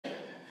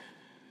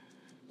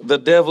The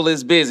devil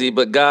is busy,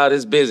 but God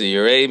is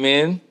busier.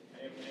 Amen.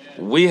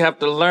 We have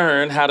to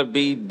learn how to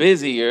be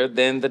busier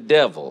than the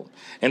devil.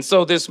 And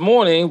so this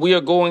morning, we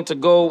are going to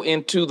go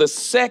into the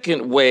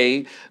second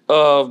way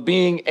of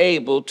being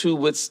able to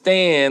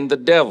withstand the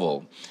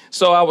devil.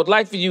 So I would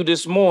like for you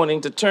this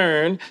morning to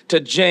turn to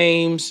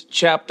James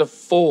chapter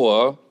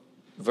 4,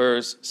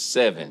 verse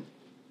 7.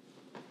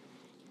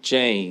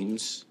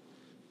 James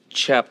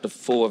chapter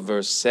 4,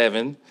 verse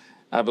 7.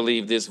 I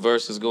believe this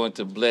verse is going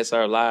to bless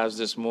our lives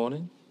this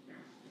morning.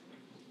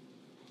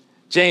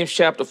 James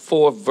chapter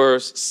 4,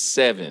 verse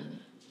 7.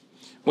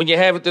 When you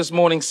have it this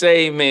morning,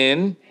 say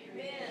amen.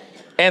 Amen.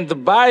 And the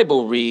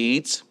Bible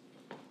reads,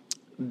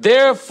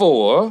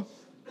 therefore,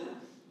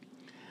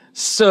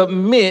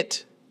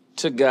 submit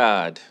to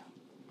God.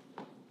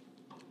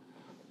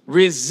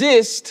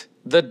 Resist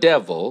the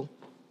devil,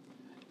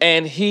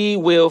 and he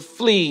will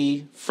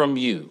flee from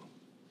you.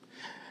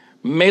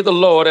 May the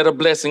Lord add a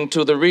blessing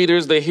to the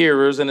readers, the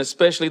hearers, and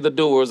especially the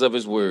doers of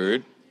his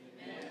word.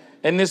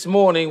 And this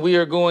morning, we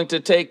are going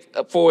to take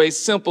for a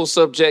simple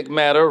subject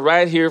matter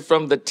right here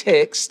from the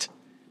text,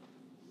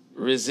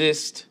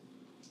 resist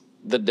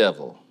the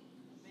devil.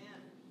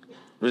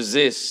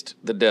 Resist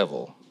the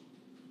devil.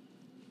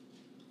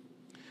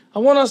 I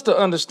want us to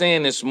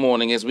understand this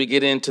morning as we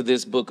get into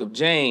this book of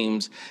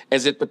James,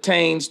 as it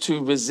pertains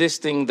to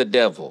resisting the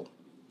devil.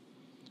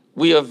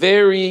 We are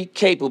very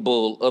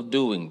capable of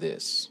doing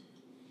this.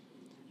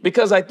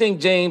 Because I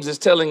think James is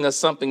telling us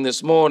something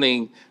this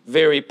morning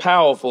very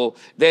powerful,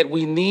 that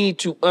we need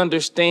to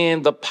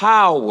understand the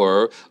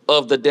power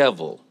of the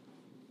devil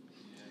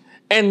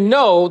and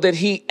know that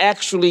he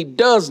actually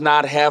does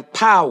not have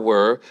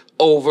power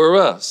over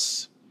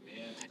us.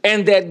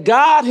 And that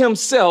God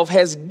himself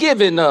has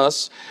given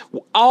us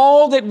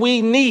all that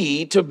we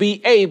need to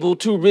be able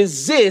to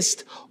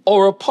resist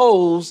or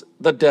oppose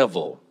the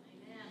devil.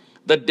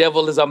 The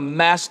devil is a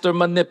master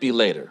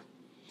manipulator.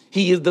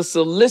 He is the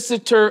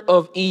solicitor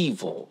of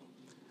evil,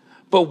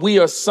 but we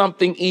are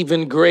something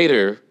even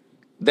greater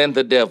than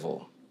the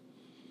devil,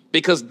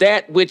 because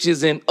that which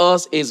is in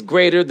us is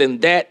greater than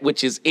that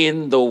which is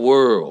in the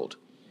world.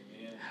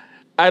 Amen.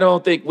 I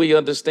don't think we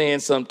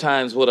understand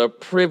sometimes what a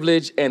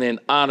privilege and an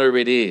honor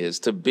it is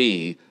to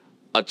be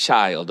a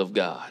child of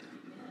God.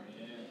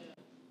 Amen.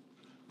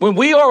 When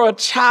we are a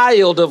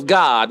child of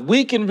God,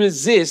 we can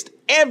resist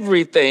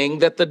everything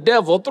that the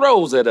devil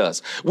throws at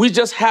us. We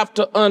just have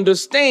to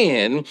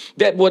understand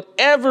that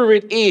whatever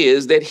it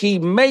is that he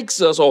makes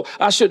us, or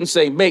I shouldn't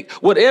say make,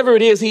 whatever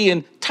it is he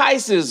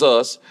entices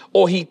us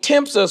or he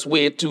tempts us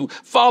with to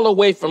fall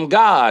away from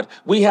God,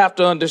 we have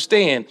to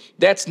understand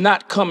that's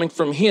not coming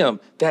from him,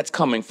 that's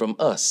coming from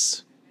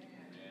us.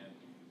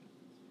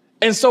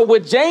 And so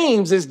what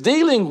James is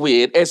dealing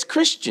with as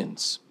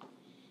Christians,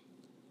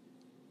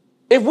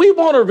 if we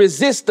want to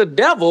resist the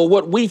devil,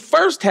 what we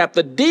first have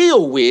to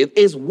deal with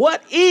is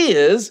what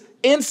is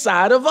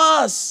inside of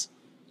us.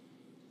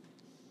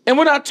 And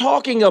we're not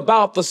talking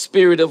about the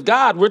Spirit of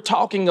God. We're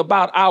talking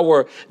about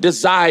our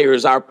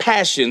desires, our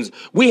passions.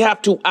 We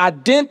have to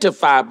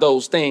identify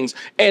those things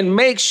and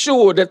make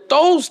sure that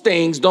those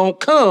things don't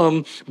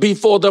come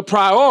before the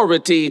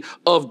priority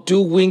of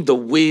doing the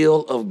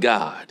will of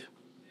God.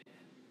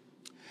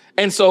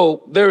 And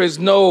so there is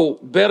no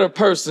better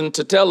person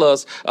to tell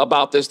us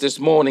about this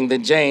morning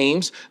than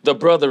James, the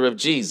brother of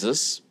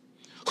Jesus,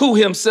 who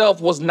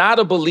himself was not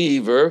a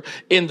believer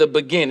in the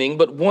beginning.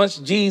 But once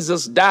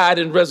Jesus died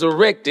and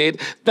resurrected,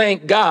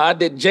 thank God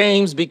that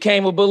James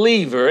became a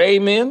believer.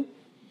 Amen.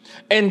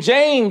 And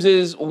James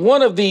is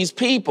one of these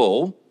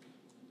people.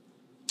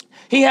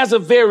 He has a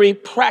very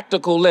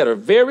practical letter,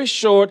 very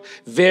short,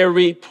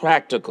 very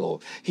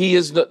practical.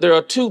 There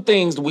are two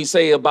things we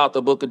say about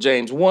the book of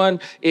James.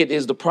 One, it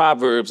is the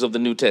Proverbs of the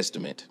New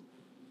Testament.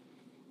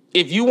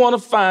 If you want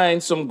to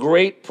find some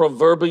great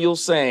proverbial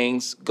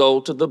sayings, go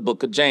to the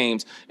book of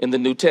James in the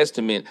New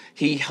Testament.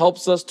 He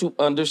helps us to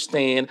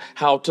understand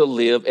how to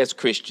live as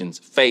Christians,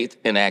 faith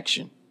and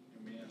action.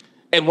 Amen.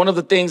 And one of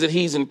the things that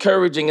he's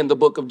encouraging in the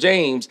book of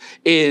James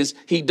is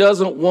he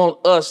doesn't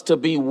want us to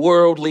be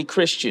worldly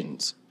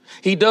Christians.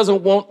 He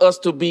doesn't want us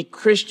to be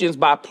Christians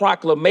by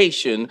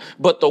proclamation,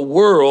 but the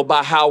world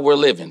by how we're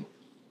living.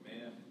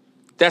 Amen.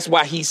 That's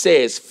why he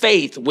says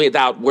faith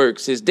without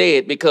works is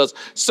dead, because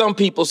some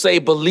people say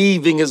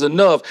believing is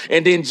enough.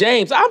 And then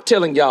James, I'm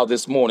telling y'all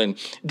this morning,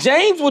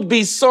 James would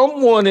be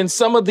someone in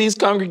some of these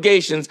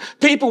congregations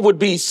people would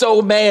be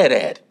so mad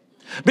at.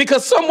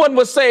 Because someone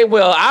would say,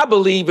 well, I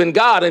believe in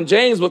God. And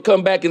James would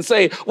come back and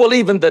say, well,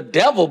 even the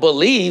devil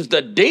believes,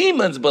 the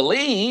demons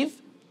believe.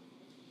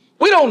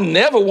 We don't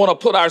never want to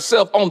put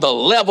ourselves on the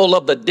level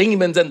of the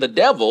demons and the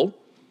devil.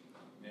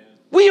 Amen.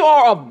 We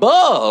are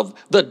above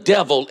the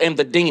devil and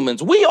the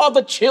demons. We are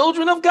the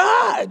children of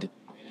God.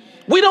 Amen.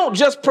 We don't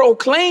just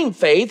proclaim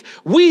faith.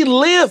 We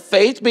live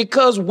faith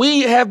because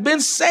we have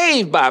been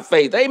saved by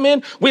faith.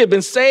 Amen. We have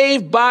been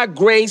saved by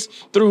grace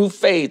through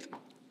faith.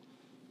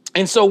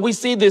 And so we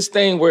see this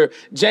thing where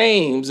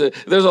James,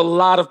 there's a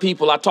lot of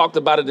people, I talked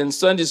about it in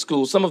Sunday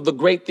school, some of the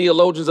great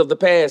theologians of the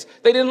past,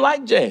 they didn't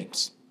like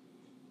James.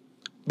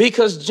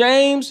 Because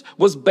James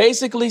was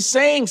basically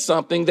saying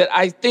something that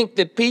I think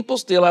that people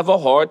still have a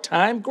hard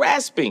time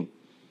grasping.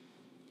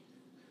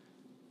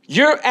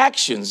 Your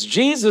actions,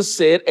 Jesus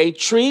said, a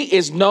tree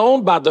is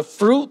known by the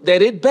fruit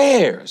that it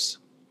bears.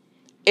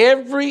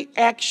 Every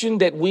action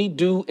that we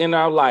do in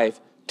our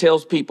life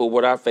tells people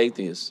what our faith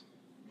is.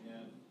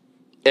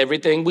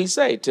 Everything we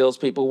say tells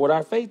people what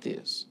our faith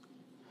is.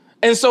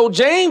 And so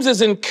James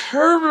is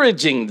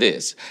encouraging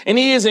this, and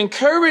he is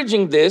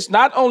encouraging this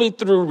not only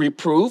through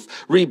reproof,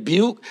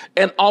 rebuke,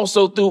 and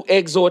also through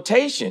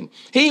exhortation.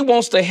 He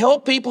wants to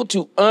help people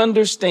to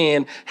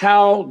understand,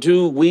 how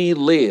do we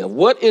live?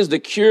 What is the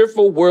cure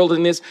for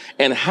worldliness,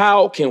 and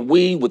how can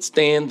we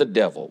withstand the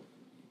devil?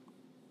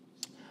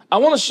 I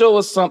want to show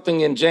us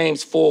something in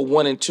James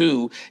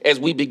 4:1-2 as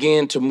we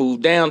begin to move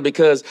down,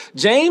 because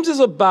James is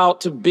about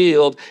to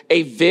build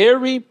a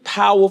very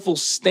powerful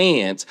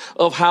stance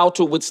of how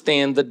to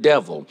withstand the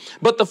devil.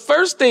 But the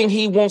first thing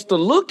he wants to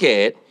look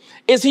at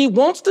is he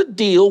wants to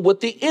deal with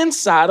the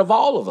inside of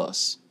all of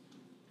us.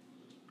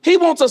 He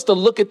wants us to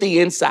look at the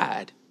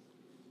inside.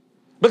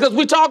 Because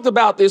we talked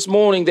about this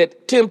morning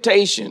that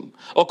temptation,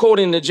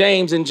 according to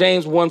James in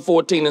James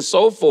 1:14 and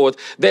so forth,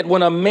 that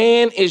when a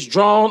man is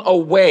drawn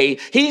away,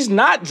 he's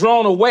not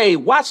drawn away.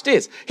 Watch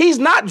this. He's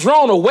not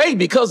drawn away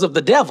because of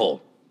the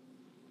devil.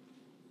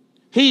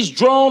 He's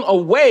drawn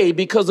away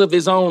because of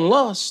his own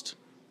lust.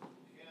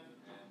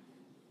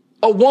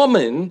 A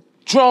woman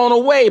drawn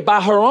away by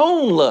her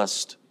own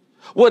lust.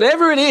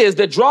 Whatever it is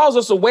that draws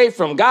us away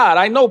from God,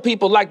 I know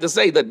people like to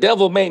say the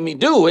devil made me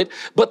do it,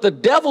 but the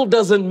devil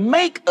doesn't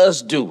make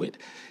us do it.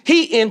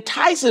 He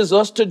entices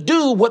us to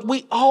do what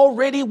we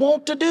already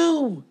want to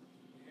do.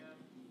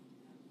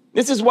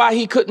 This is why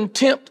he couldn't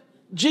tempt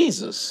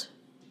Jesus,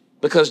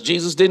 because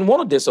Jesus didn't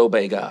want to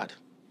disobey God.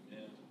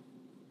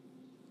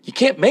 You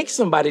can't make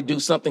somebody do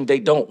something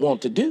they don't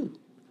want to do.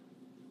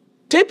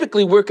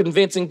 Typically, we're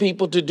convincing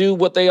people to do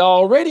what they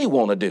already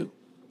want to do.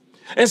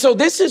 And so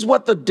this is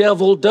what the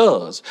devil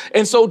does.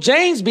 And so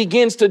James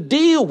begins to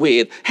deal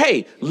with,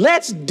 hey,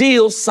 let's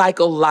deal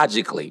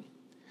psychologically.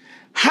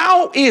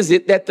 How is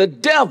it that the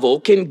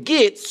devil can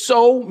get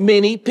so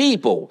many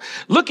people?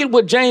 Look at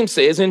what James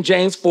says in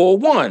James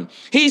 4:1.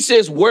 He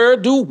says, where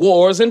do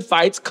wars and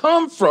fights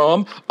come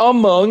from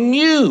among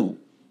you?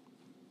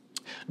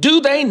 Do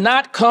they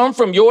not come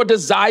from your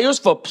desires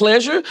for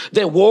pleasure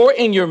that war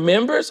in your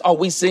members? Are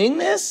we seeing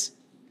this?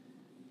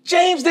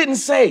 James didn't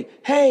say,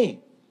 hey,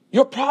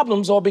 your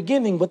problems are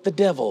beginning with the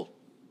devil.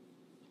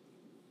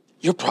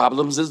 Your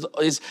problem is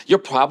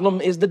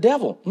the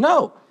devil.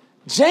 No,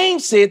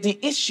 James said the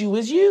issue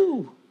is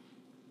you.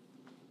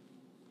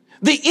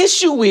 The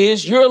issue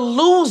is you're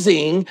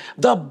losing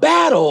the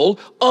battle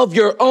of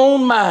your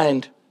own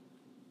mind.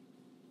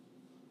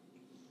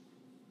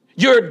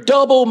 You're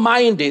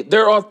double-minded.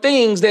 There are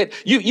things that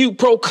you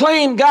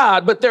proclaim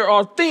God, but there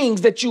are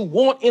things that you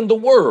want in the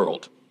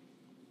world.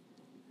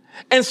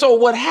 And so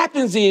what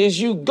happens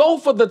is you go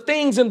for the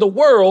things in the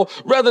world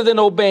rather than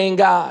obeying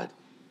God.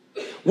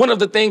 One of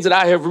the things that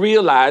I have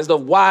realized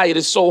of why it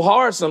is so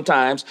hard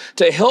sometimes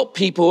to help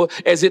people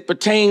as it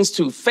pertains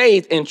to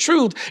faith and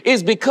truth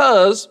is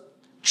because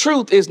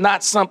truth is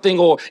not something,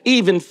 or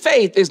even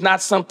faith is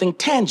not something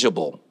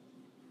tangible.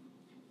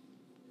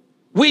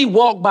 We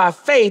walk by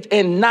faith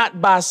and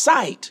not by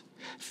sight.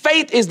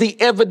 Faith is the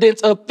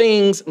evidence of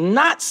things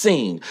not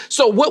seen.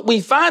 So what we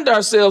find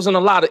ourselves in a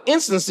lot of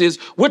instances,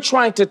 we're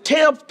trying to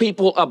tell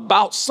people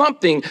about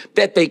something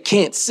that they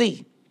can't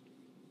see.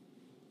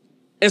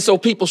 And so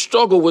people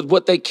struggle with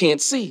what they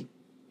can't see.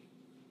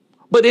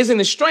 But isn't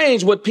it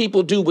strange what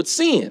people do with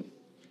sin?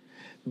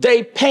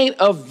 They paint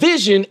a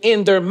vision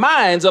in their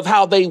minds of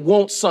how they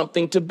want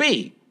something to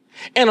be.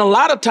 And a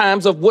lot of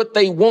times of what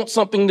they want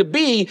something to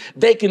be,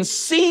 they can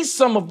see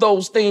some of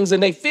those things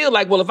and they feel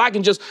like, well, if I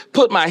can just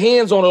put my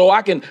hands on it, or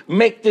I can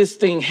make this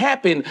thing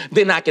happen,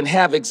 then I can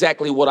have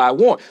exactly what I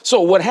want.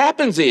 So what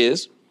happens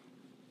is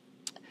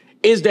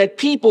that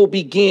people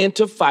begin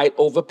to fight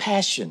over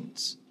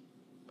passions.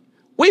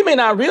 We may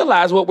not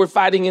realize what we're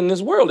fighting in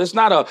this world. It's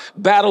not a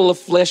battle of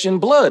flesh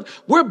and blood.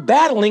 We're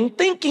battling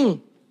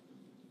thinking.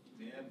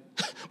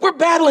 We're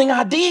battling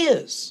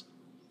ideas.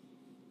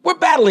 We're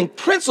battling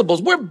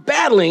principles. We're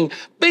battling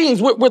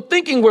things. We're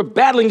thinking we're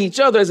battling each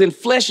other as in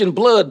flesh and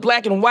blood,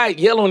 black and white,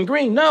 yellow and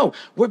green. No,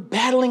 we're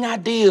battling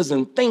ideas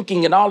and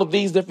thinking and all of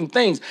these different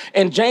things.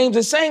 And James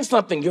is saying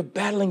something. You're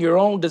battling your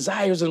own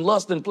desires and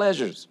lust and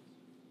pleasures.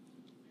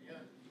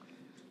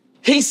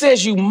 He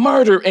says you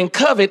murder and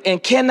covet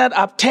and cannot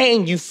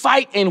obtain. You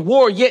fight and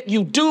war, yet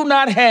you do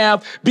not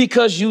have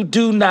because you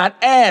do not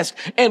ask.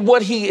 And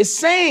what he is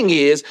saying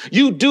is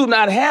you do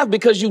not have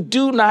because you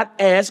do not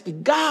ask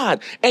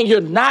God. And you're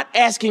not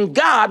asking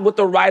God with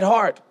the right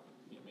heart.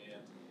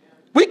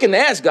 We can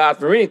ask God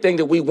for anything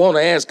that we want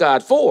to ask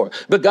God for,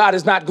 but God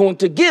is not going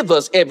to give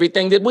us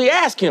everything that we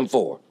ask him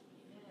for.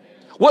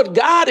 What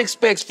God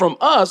expects from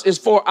us is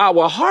for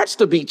our hearts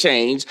to be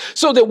changed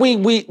so that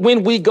when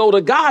we go to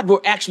God, we're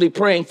actually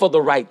praying for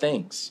the right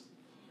things.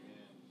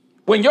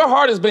 When your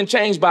heart has been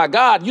changed by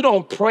God, you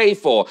don't pray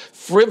for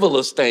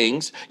frivolous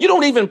things. You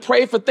don't even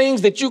pray for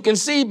things that you can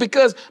see,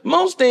 because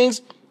most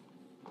things,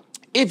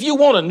 if you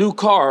want a new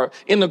car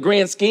in the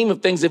grand scheme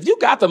of things, if you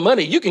got the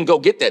money, you can go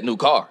get that new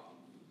car.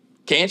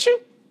 Can't you?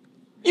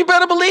 You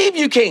better believe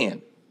you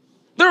can.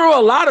 There are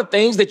a lot of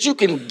things that you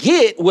can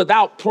get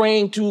without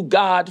praying to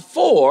God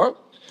for,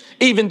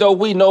 even though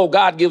we know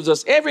God gives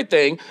us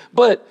everything.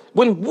 But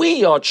when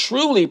we are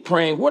truly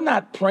praying, we're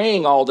not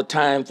praying all the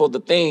time for the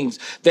things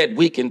that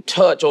we can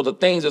touch or the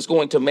things that's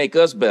going to make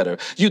us better.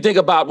 You think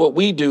about what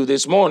we do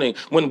this morning.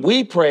 When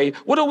we pray,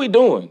 what are we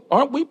doing?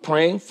 Aren't we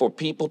praying for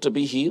people to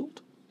be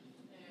healed?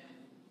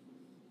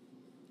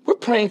 We're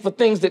praying for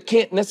things that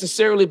can't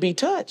necessarily be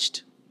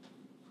touched.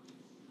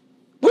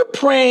 We're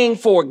praying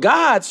for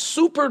God's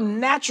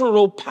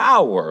supernatural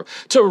power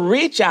to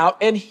reach out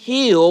and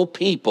heal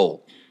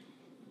people.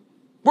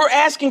 We're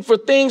asking for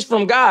things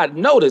from God.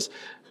 Notice,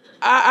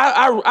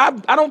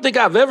 I don't think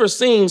I've ever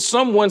seen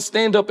someone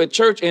stand up at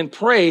church and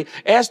pray,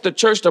 ask the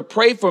church to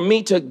pray for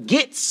me to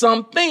get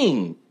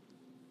something.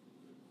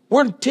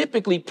 We're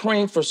typically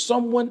praying for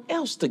someone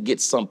else to get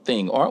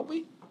something, aren't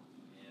we?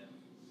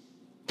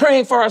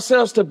 Praying for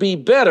ourselves to be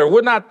better.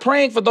 We're not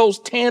praying for those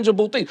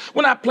tangible things.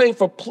 We're not praying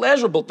for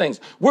pleasurable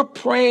things. We're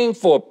praying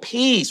for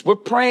peace. We're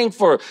praying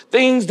for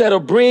things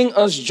that'll bring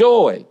us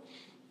joy.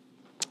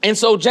 And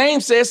so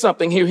James says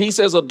something here. He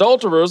says,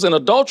 adulterers and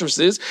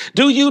adulteresses,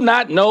 do you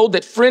not know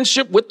that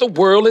friendship with the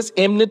world is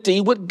enmity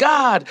with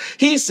God?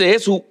 He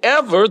says,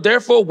 whoever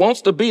therefore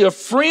wants to be a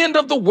friend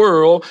of the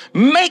world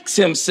makes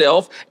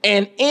himself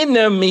an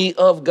enemy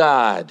of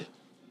God.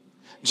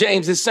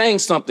 James is saying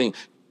something.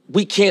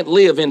 We can't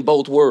live in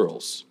both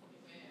worlds.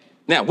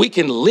 Now, we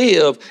can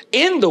live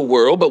in the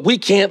world, but we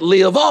can't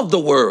live of the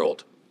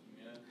world.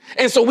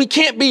 And so we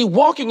can't be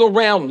walking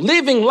around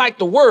living like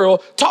the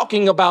world,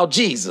 talking about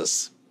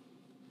Jesus.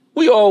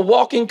 We are a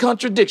walking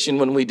contradiction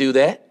when we do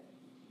that.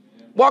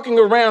 Walking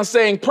around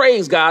saying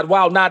praise God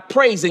while not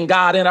praising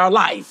God in our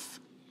life.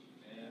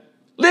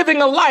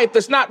 Living a life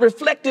that's not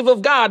reflective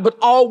of God, but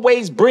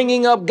always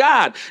bringing up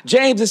God.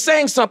 James is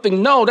saying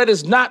something. No, that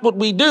is not what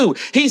we do.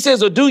 He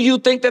says, or do you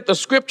think that the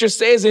scripture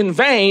says in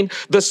vain,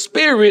 the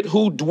spirit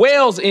who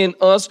dwells in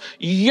us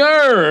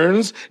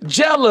yearns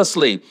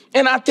jealously?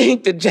 And I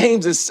think that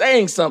James is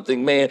saying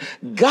something, man.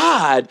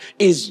 God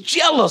is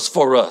jealous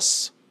for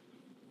us.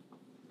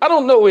 I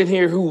don't know in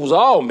here who's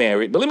all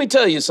married, but let me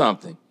tell you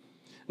something.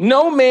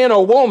 No man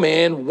or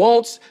woman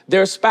wants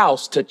their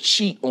spouse to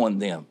cheat on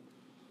them.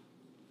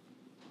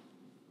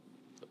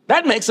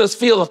 That makes us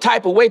feel a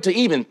type of way to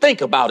even think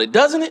about it,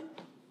 doesn't it?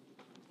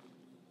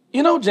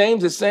 You know,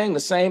 James is saying the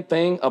same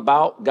thing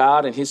about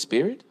God and his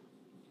spirit.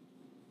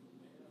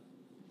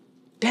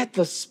 That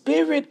the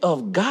spirit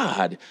of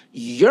God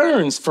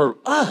yearns for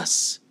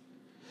us.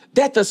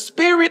 That the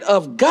spirit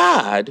of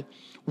God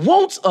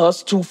wants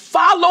us to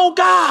follow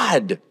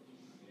God.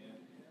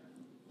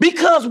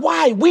 Because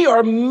why? We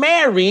are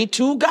married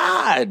to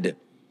God.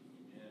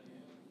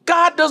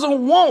 God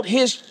doesn't want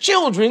his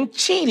children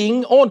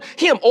cheating on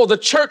him, or the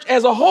church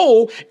as a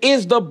whole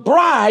is the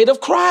bride of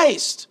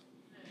Christ.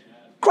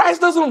 Christ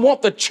doesn't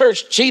want the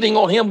church cheating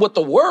on him with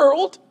the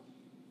world.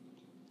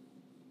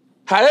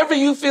 However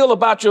you feel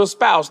about your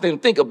spouse, then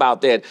think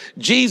about that.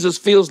 Jesus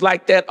feels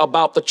like that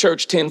about the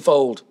church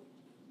tenfold.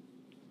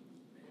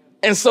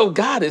 And so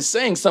God is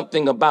saying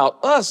something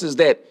about us, is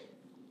that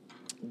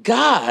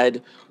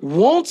God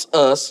wants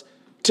us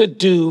to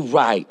do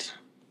right.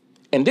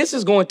 And this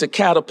is going to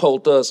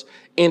catapult us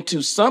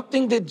into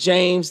something that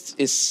James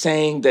is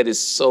saying that is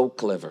so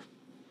clever.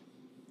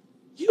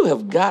 You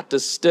have got to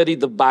study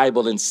the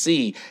Bible and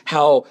see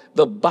how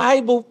the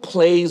Bible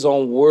plays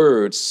on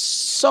words.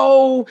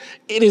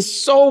 It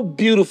is so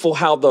beautiful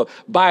how the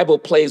Bible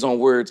plays on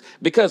words,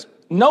 because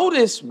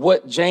notice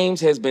what James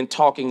has been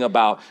talking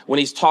about when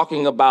he's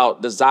talking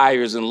about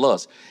desires and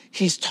lust.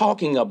 He's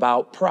talking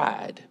about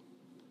pride.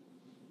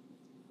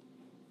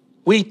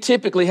 We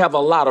typically have a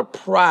lot of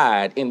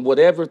pride in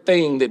whatever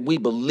thing that we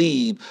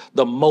believe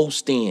the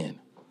most in.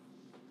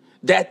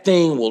 That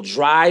thing will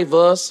drive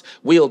us.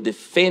 We'll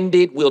defend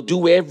it. We'll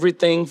do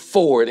everything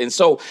for it. And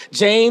so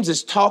James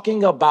is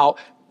talking about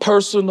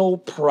personal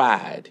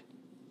pride.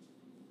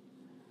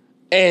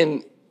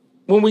 And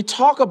when we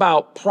talk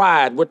about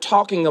pride, we're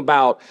talking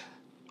about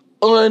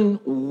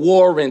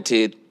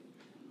unwarranted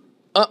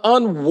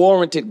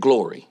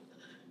glory.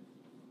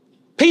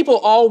 People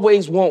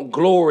always want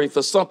glory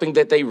for something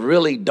that they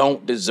really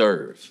don't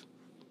deserve.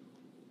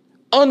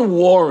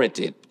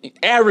 Unwarranted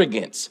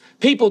arrogance.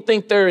 People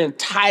think they're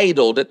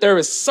entitled, that there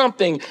is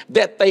something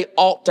that they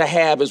ought to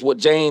have, is what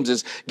James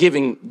is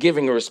giving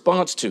a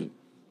response to.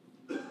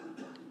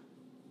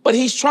 But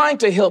he's trying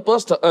to help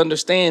us to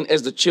understand,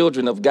 as the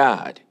children of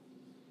God,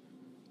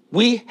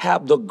 we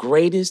have the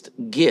greatest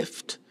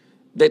gift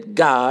that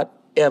God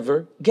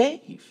ever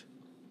gave.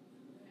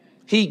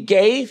 He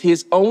gave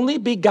his only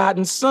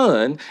begotten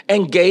son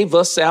and gave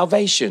us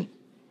salvation.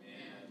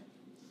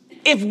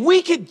 If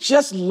we could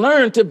just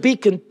learn to be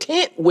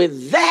content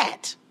with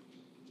that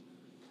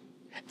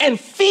and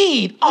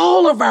feed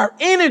all of our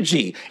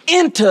energy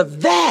into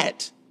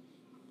that,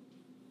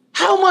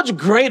 how much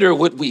greater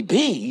would we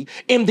be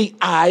in the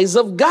eyes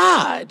of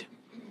God?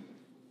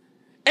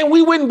 And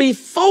we wouldn't be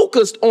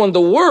focused on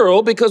the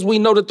world because we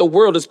know that the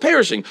world is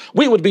perishing.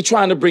 We would be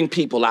trying to bring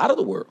people out of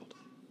the world.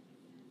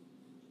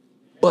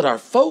 But our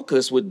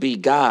focus would be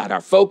God. Our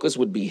focus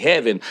would be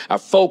heaven. Our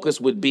focus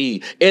would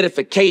be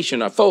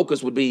edification. Our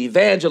focus would be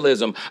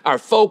evangelism. Our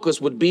focus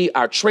would be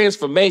our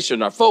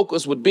transformation. Our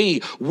focus would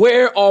be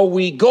where are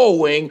we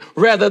going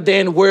rather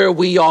than where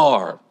we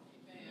are.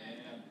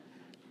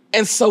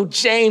 And so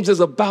James is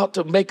about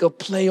to make a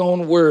play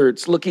on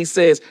words. Look, he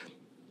says,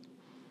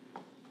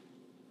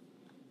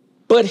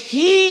 but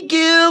he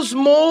gives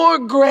more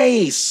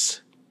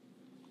grace.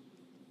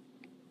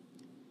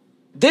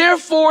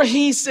 Therefore,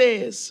 he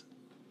says,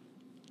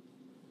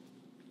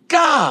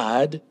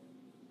 God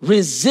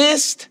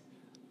resists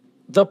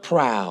the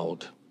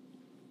proud.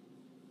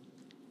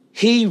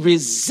 He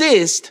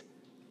resists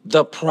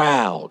the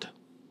proud,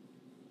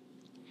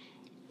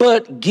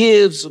 but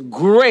gives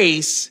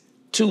grace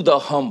to the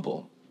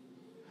humble.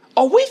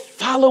 Are we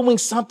following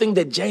something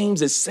that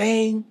James is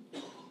saying?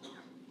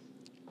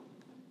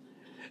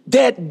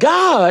 That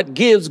God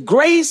gives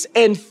grace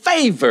and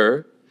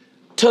favor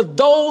to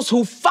those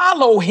who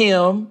follow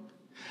him,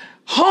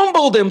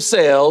 humble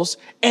themselves,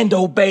 and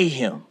obey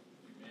him.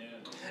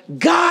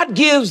 God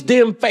gives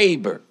them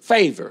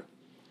favor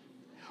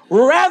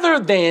rather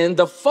than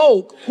the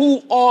folk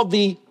who are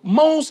the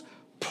most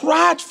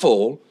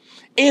prideful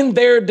in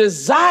their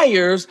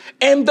desires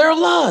and their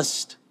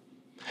lust.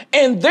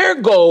 And their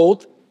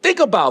goal, think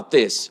about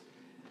this,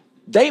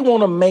 they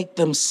want to make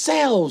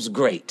themselves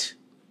great.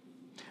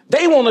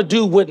 They want to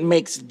do what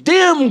makes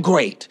them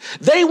great.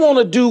 They want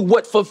to do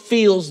what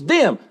fulfills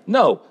them.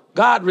 No,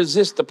 God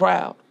resists the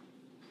proud.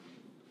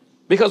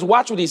 Because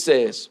watch what he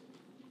says.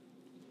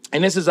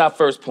 And this is our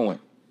first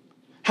point.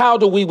 How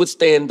do we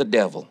withstand the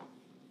devil?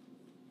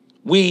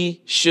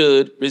 We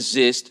should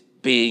resist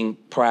being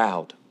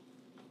proud.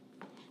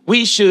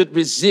 We should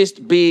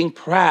resist being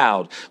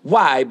proud.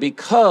 Why?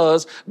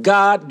 Because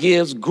God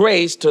gives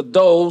grace to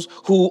those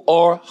who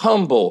are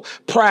humble,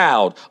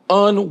 proud,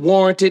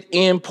 unwarranted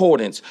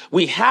importance.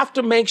 We have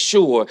to make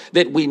sure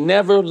that we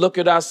never look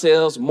at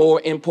ourselves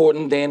more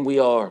important than we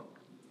are.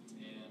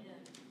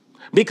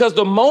 Because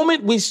the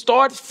moment we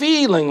start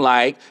feeling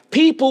like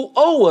people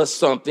owe us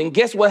something,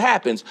 guess what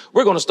happens?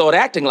 We're going to start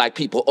acting like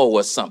people owe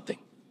us something.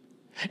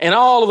 And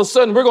all of a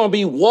sudden, we're going to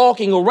be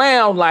walking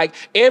around like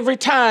every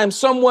time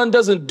someone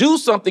doesn't do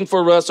something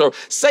for us or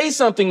say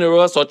something to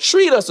us or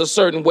treat us a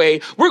certain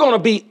way, we're going to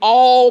be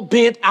all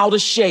bent out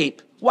of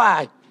shape.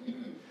 Why?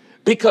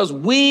 Because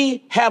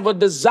we have a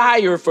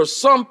desire for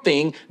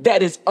something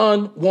that is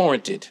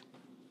unwarranted.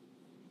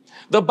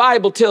 The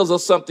Bible tells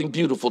us something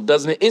beautiful,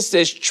 doesn't it? It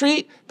says,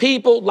 treat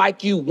people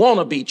like you want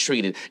to be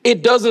treated.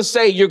 It doesn't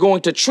say you're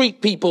going to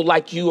treat people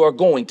like you are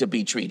going to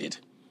be treated.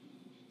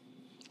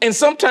 And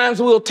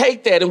sometimes we'll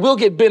take that and we'll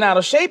get bent out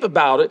of shape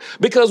about it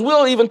because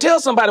we'll even tell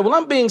somebody, well,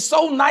 I'm being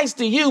so nice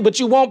to you, but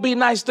you won't be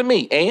nice to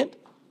me. And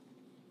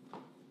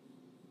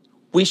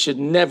we should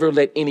never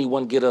let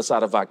anyone get us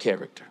out of our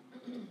character.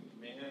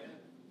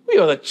 We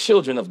are the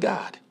children of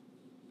God.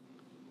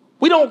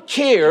 We don't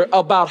care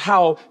about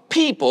how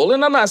people,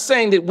 and I'm not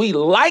saying that we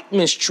like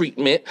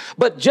mistreatment,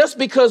 but just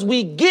because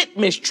we get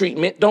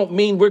mistreatment don't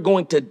mean we're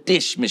going to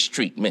dish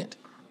mistreatment.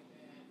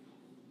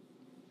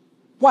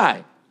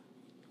 Why?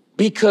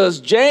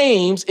 Because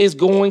James is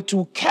going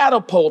to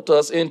catapult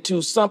us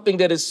into something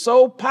that is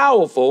so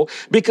powerful,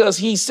 because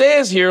he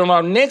says here on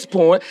our next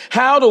point,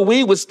 how do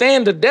we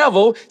withstand the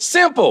devil?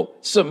 Simple,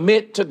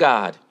 submit to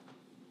God.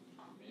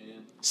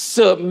 Amen.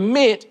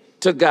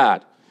 Submit to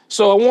God.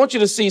 So I want you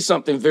to see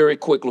something very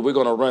quickly. We're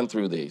going to run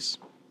through these.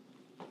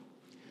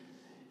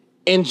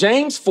 In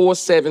James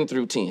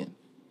 4:7-10,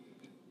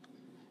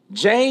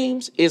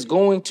 James is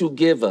going to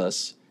give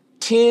us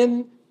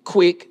 10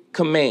 quick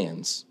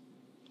commands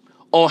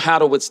on how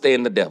to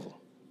withstand the devil.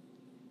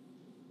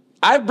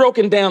 I've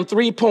broken down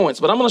 3 points,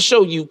 but I'm going to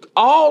show you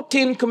all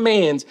 10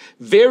 commands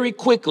very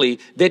quickly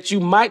that you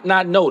might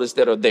not notice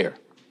that are there.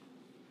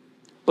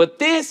 But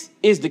this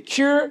is the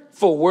cure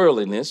for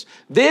worldliness.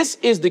 This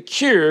is the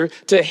cure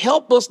to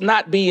help us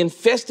not be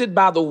infested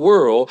by the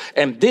world.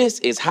 And this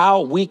is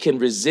how we can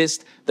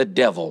resist the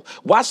devil.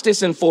 Watch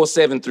this in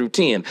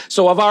 4:7-10.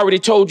 So I've already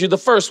told you the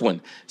first one,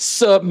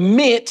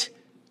 submit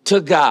to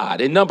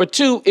God. And number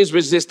 2 is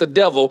resist the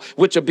devil,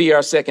 which will be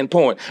our second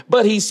point.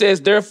 But he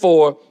says,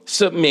 therefore,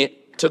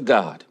 submit to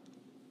God.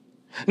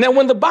 Now,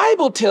 when the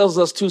Bible tells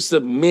us to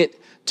submit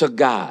to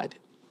God,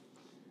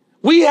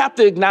 we have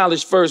to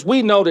acknowledge first,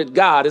 we know that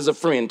God is a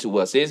friend to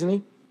us, isn't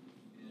he?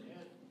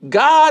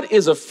 God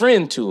is a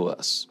friend to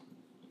us.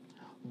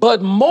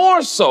 But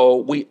more so,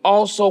 we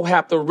also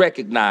have to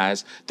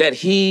recognize that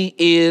he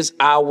is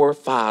our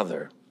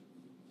Father.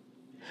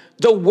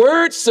 The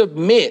word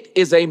submit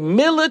is a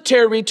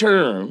military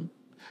term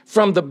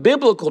from the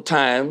biblical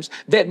times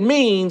that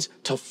means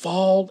to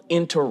fall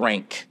into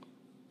rank.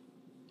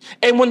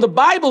 And when the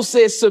Bible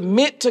says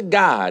submit to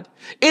God,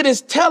 it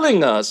is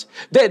telling us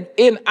that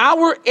in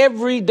our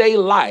everyday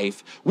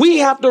life, we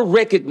have to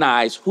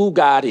recognize who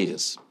God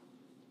is.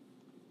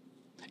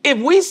 If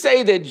we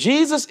say that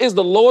Jesus is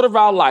the Lord of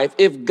our life,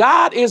 if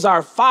God is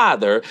our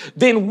Father,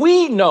 then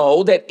we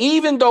know that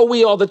even though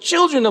we are the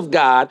children of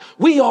God,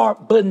 we are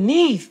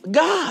beneath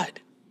God.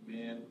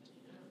 Amen.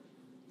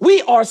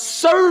 We are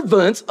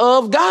servants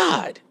of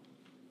God.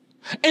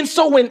 And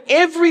so in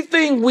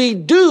everything we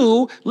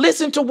do,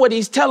 listen to what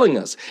he's telling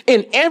us.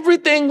 In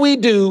everything we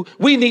do,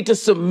 we need to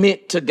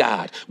submit to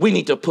God. We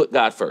need to put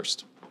God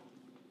first.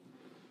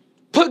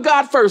 Put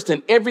God first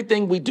in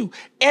everything we do,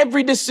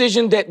 every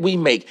decision that we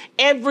make,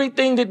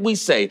 everything that we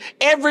say,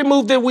 every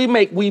move that we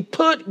make, we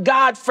put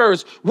God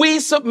first. We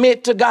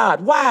submit to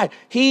God. Why?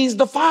 He's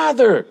the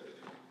Father.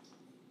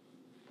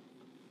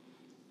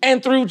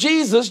 And through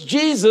Jesus,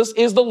 Jesus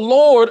is the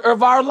Lord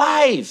of our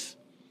life.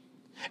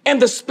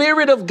 And the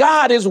Spirit of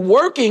God is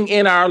working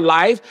in our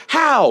life.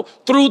 How?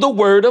 Through the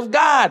Word of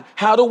God.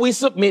 How do we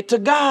submit to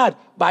God?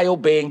 By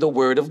obeying the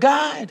Word of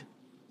God.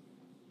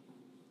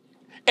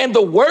 And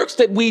the works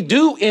that we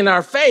do in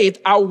our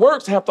faith, our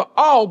works have to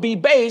all be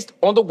based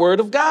on the Word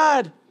of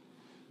God.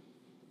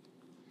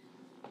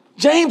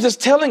 James is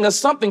telling us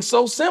something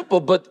so simple,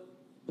 but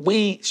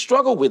we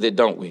struggle with it,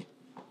 don't we?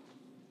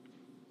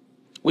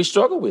 We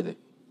struggle with it.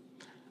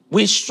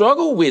 We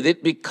struggle with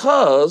it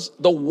because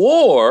the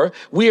war,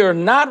 we are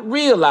not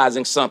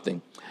realizing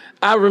something.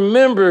 I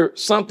remember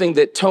something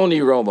that Tony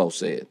Romo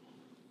said.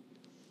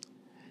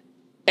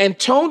 And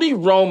Tony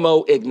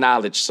Romo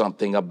acknowledged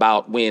something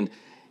about when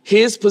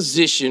his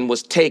position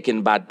was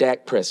taken by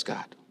Dak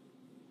Prescott.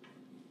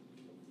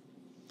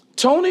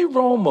 Tony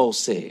Romo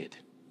said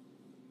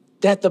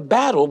that the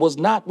battle was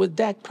not with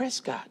Dak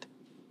Prescott.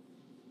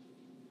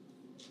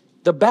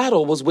 The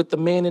battle was with the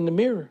man in the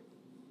mirror.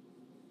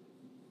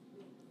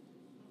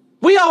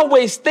 We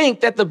always think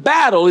that the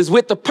battle is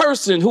with the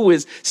person who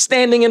is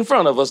standing in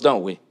front of us,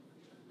 don't we?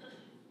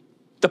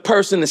 The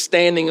person is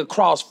standing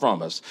across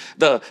from us,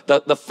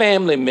 the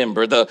family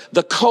member,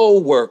 the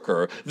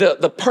co-worker,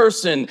 the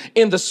person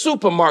in the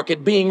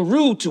supermarket being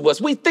rude to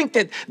us. We think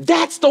that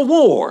that's the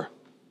war.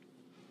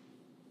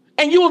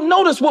 And you'll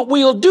notice what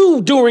we'll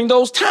do during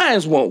those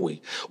times, won't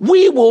we?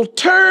 We will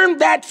turn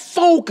that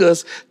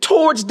focus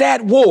towards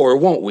that war,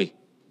 won't we?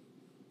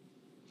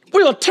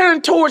 We'll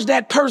turn towards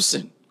that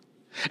person.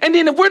 And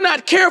then if we're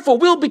not careful,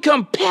 we'll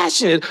become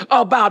passionate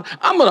about,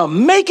 I'm going to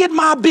make it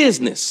my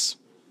business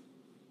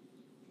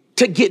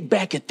to get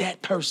back at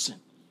that person.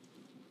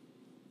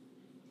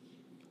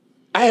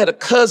 I had a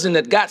cousin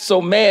that got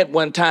so mad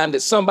one time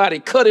that somebody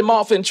cut him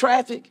off in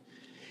traffic.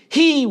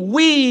 He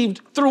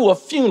weaved through a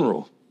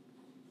funeral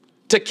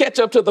to catch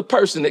up to the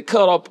person that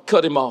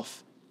cut him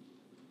off.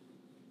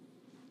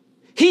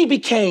 He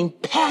became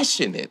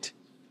passionate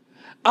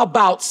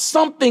about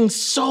something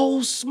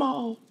so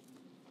small.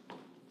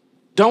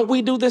 Don't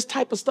we do this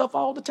type of stuff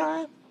all the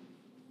time?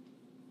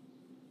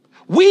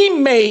 We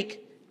make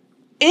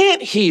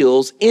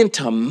anthills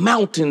into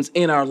mountains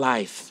in our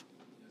life.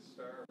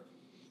 Yes,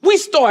 we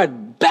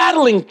start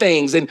battling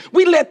things and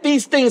we let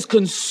these things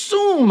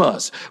consume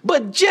us.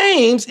 But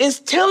James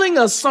is telling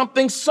us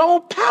something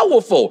so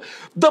powerful.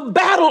 The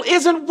battle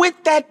isn't with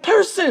that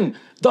person.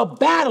 The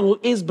battle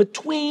is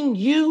between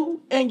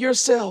you and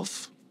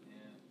yourself.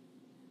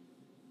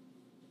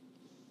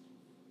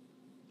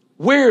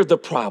 We're the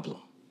problem.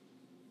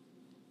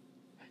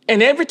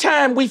 And every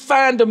time we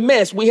find a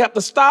mess, we have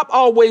to stop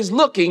always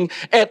looking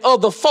at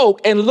other folk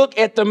and look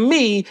at the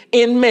me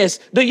in mess.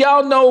 Do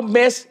y'all know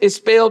mess is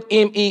spelled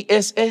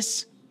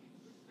M-E-S-S?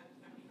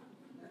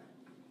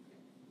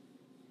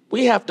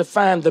 We have to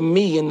find the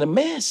me in the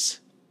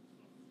mess.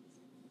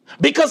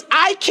 Because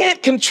I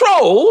can't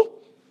control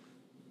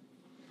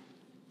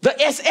the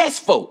SS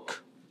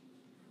folk.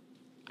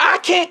 I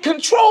can't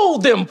control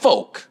them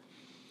folk.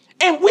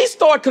 And we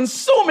start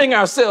consuming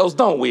ourselves,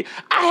 don't we?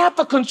 I have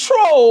to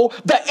control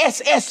the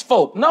SS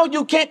folk. No,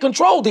 you can't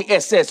control the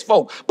SS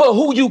folk. But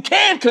who you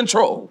can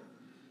control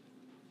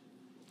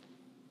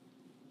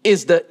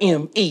is the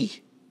M-E,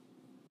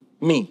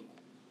 me.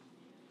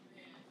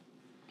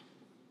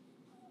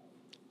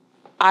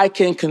 I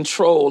can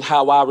control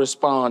how I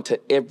respond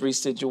to every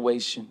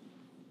situation.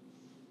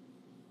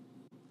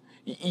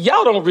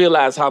 Y'all don't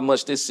realize how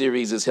much this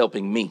series is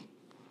helping me.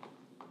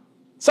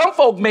 Some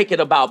folk make it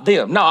about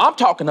them. No, I'm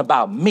talking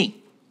about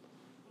me.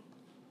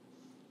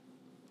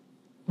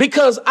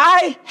 Because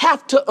I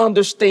have to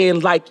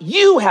understand, like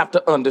you have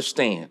to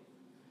understand,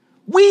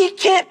 we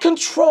can't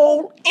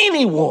control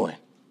anyone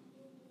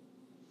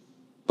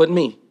but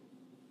me.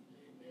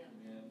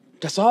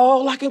 That's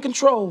all I can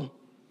control.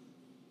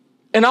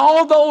 And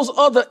all those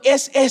other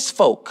SS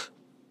folk,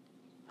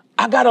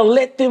 I got to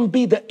let them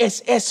be the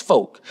SS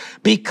folk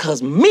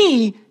because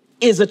me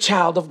is a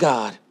child of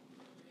God.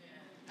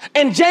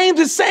 And James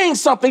is saying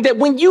something that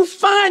when you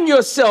find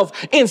yourself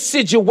in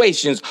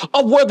situations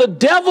of where the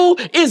devil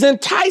is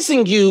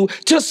enticing you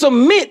to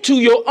submit to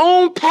your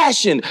own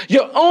passion,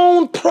 your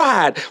own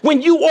pride,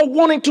 when you are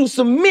wanting to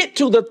submit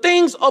to the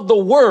things of the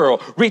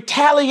world,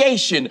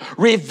 retaliation,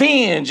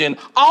 revenge, and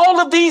all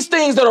of these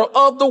things that are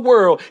of the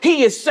world,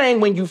 he is saying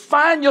when you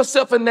find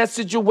yourself in that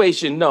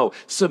situation, no,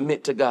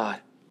 submit to God.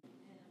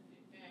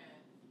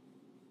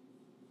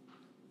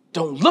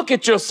 Don't look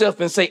at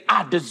yourself and say,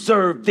 I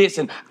deserve this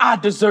and I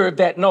deserve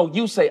that. No,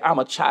 you say, I'm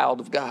a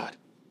child of God.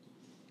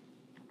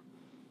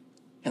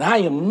 And I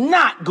am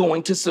not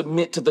going to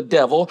submit to the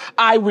devil.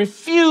 I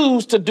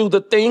refuse to do the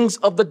things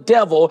of the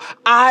devil.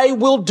 I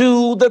will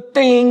do the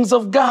things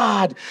of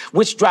God,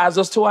 which drives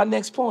us to our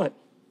next point.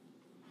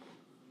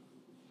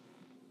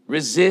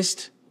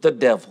 Resist the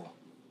devil.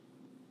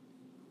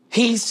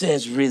 He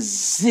says,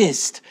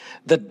 resist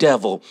the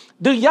devil.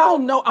 Do y'all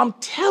know? I'm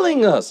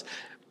telling us.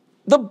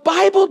 The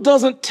Bible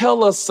doesn't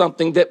tell us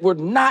something that we're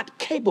not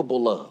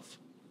capable of.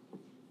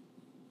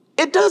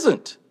 It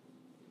doesn't.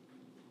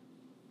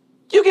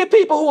 You get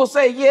people who will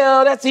say,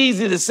 yeah, that's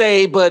easy to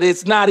say, but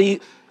it's not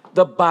easy.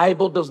 The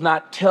Bible does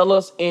not tell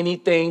us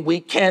anything we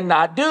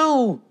cannot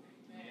do.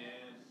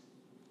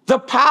 The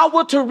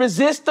power to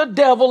resist the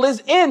devil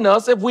is in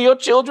us if we are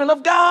children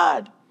of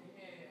God.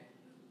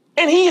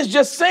 And he is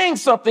just saying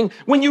something.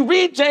 When you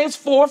read James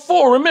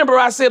 4:4, remember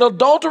I said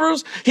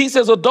adulterers. He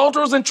says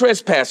adulterers and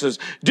trespassers.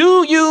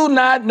 Do you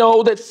not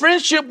know that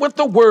friendship with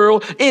the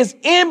world is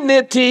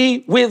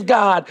enmity with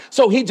God?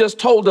 So he just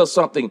told us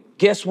something.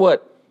 Guess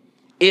what?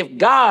 If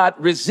God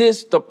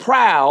resists the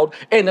proud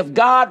and if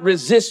God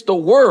resists the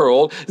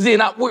world,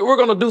 then we're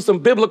going to do some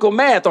biblical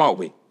math, aren't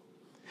we?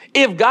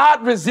 If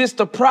God resists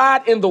the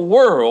pride in the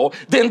world,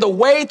 then the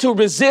way to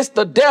resist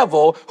the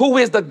devil, who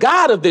is the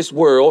God of this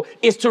world,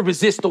 is to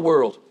resist the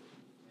world.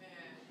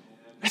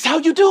 That's how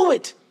you do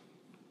it.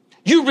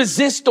 You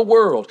resist the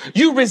world.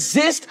 You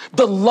resist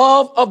the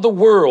love of the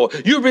world.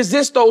 You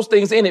resist those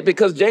things in it,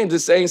 because James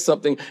is saying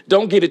something.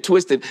 Don't get it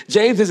twisted.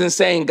 James isn't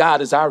saying God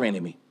is our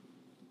enemy.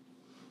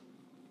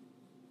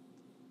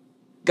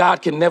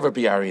 God can never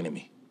be our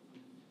enemy.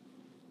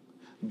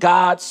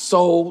 God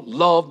so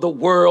loved the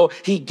world,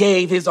 he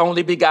gave his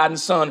only begotten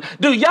son.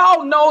 Do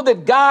y'all know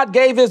that God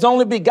gave his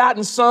only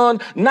begotten son,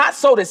 not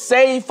so that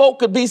saved folk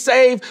could be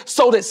saved,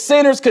 so that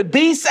sinners could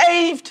be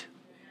saved?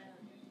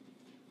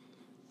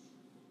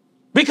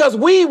 Because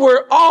we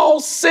were all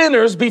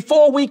sinners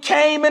before we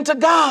came into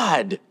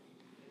God.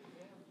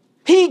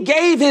 He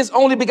gave his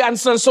only begotten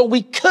son so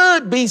we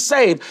could be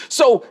saved.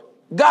 So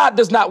God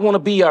does not want to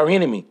be our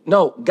enemy.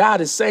 No,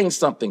 God is saying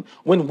something.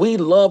 When we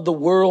love the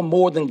world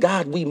more than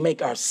God, we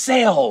make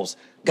ourselves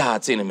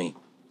God's enemy.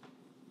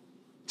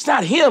 It's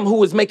not him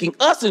who is making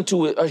us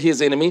into his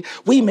enemy.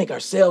 We make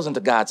ourselves into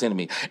God's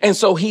enemy. And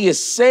so he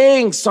is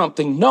saying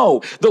something.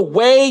 No, the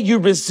way you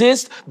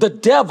resist the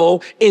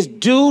devil is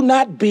do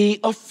not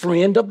be a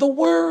friend of the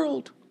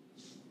world.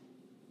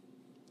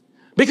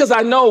 Because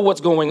I know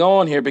what's going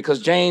on here, because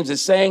James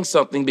is saying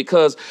something,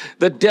 because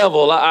the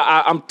devil,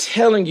 I'm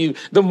telling you,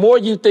 the more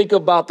you think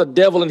about the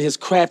devil and his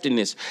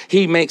craftiness,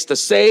 he makes the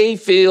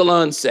saved feel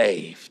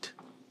unsaved.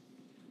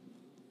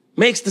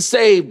 Makes the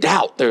saved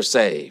doubt they're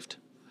saved.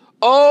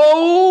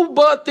 Oh,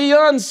 but the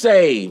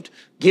unsaved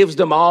gives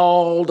them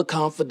all the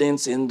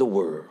confidence in the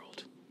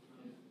world.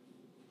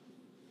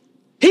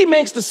 He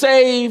makes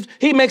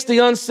the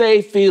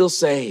unsaved feel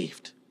saved.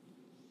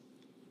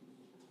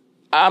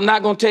 I'm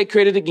not going to take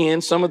credit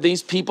again. Some of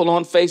these people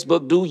on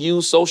Facebook do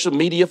use social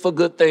media for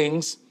good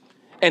things,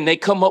 and they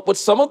come up with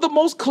some of the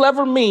most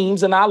clever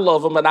memes, and I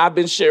love them, and I've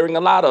been sharing a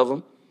lot of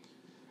them.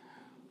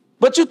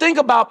 But you think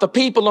about the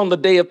people on the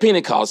day of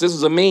Pentecost. This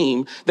is a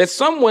meme that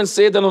someone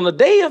said that on the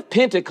day of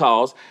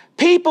Pentecost,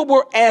 people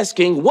were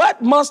asking,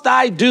 what must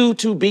I do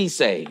to be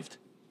saved?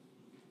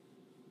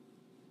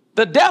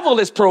 The devil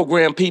has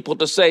programmed people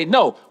to say,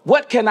 no,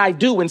 what can I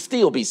do and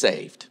still be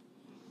saved?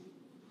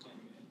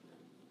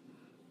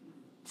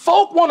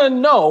 Folk want to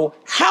know,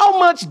 how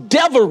much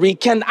devilry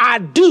can I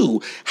do?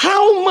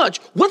 How much?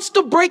 What's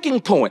the breaking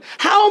point?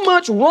 How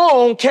much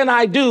wrong can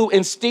I do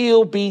and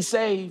still be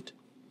saved?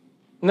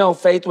 No,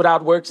 faith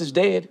without works is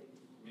dead.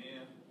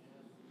 Amen.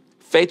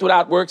 Faith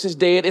without works is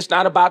dead. It's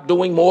not about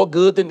doing more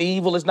good than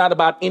evil. It's not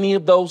about any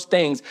of those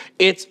things.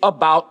 It's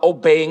about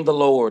obeying the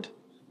Lord.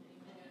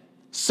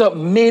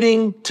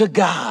 Submitting to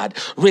God,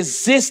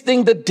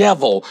 resisting the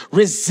devil,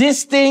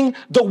 resisting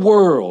the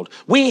world.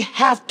 We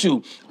have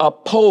to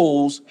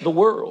oppose the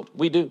world.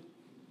 We do.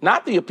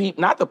 Not the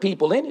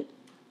people in it,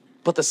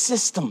 but the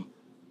system.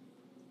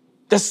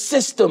 The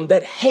system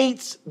that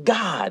hates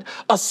God,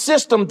 a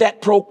system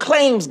that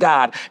proclaims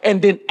God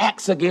and then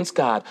acts against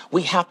God.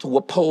 We have to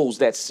oppose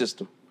that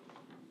system.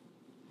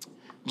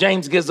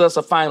 James gives us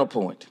a final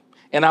point,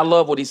 and I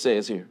love what he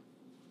says here.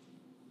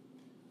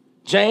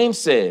 James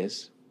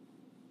says,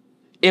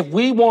 if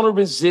we want to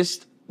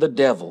resist the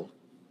devil,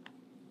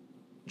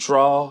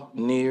 draw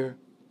near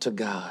to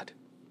God.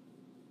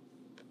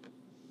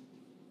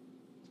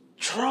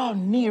 Draw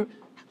near.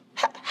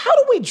 How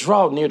do we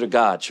draw near to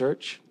God,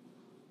 church?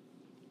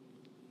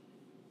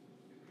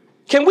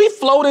 Can we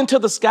float into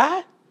the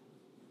sky?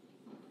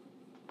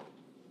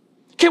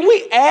 Can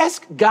we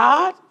ask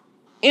God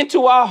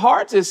into our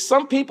hearts as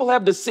some people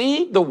have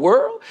deceived the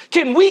world?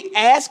 Can we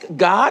ask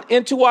God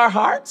into our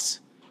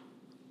hearts?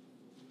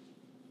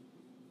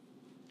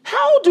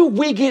 How do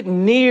we get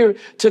near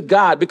to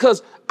God?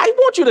 Because I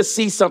want you to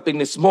see something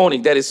this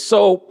morning that is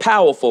so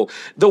powerful.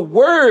 The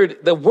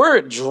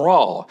word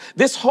draw,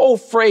 this whole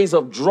phrase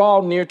of draw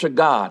near to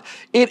God,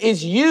 it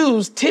is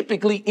used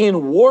typically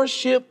in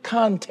worship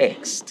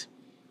context.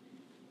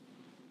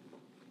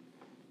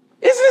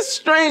 Isn't it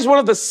strange? One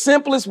of the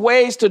simplest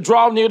ways to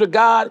draw near to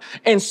God,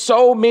 and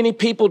so many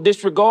people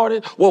disregard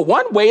it. Well,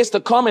 one way is to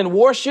come and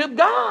worship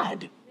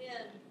God.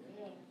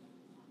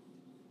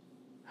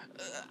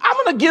 I'm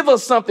going to give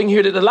us something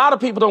here that a lot of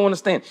people don't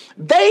understand.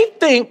 They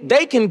think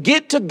they can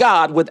get to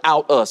God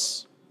without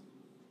us.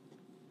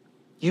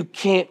 You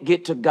can't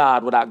get to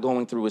God without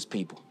going through his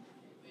people.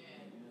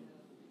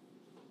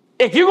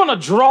 If you're going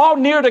to draw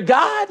near to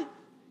God,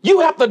 you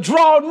have to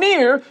draw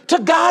near to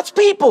God's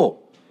people.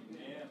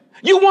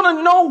 You want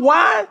to know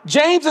why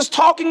James is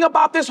talking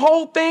about this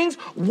whole thing?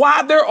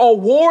 Why there are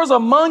wars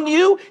among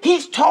you?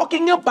 He's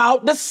talking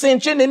about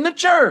dissension in the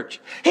church.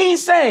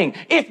 He's saying,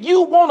 if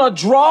you want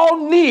to draw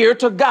near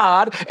to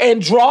God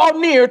and draw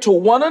near to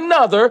one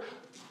another,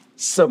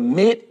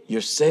 submit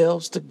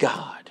yourselves to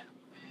God.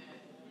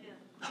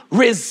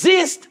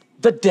 Resist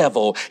the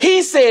devil.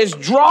 He says,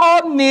 draw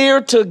near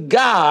to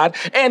God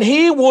and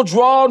he will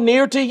draw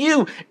near to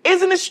you.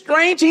 Isn't it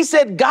strange? He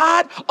said,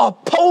 God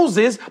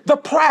opposes the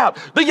proud.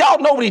 Do y'all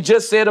know what he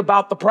just said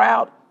about the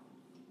proud?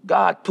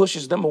 God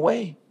pushes them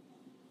away.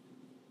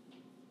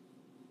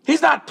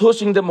 He's not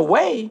pushing them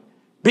away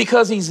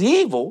because he's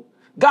evil.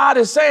 God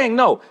is saying,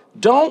 no,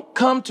 don't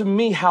come to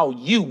me how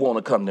you want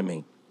to come to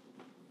me.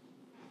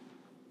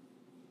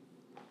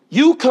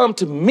 You come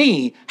to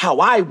me how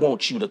I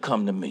want you to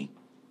come to me.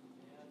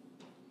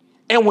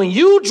 And when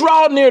you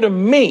draw near to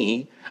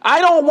me,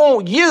 I don't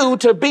want you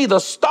to be the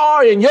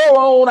star in your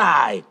own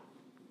eye.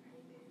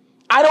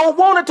 I don't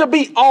want it to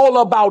be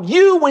all about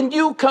you when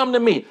you come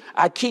to me.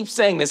 I keep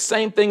saying the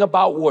same thing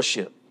about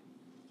worship.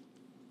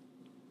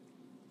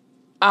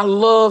 I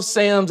love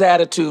Sam's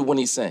attitude when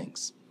he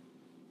sings.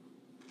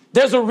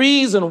 There's a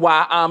reason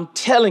why I'm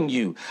telling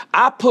you,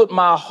 I put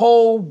my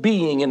whole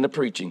being into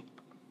preaching.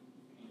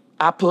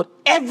 I put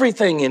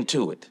everything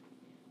into it.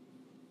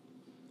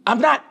 I'm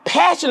not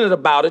passionate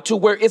about it to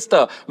where it's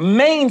the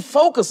main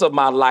focus of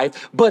my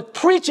life, but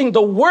preaching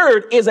the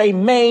word is a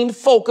main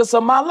focus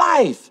of my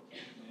life.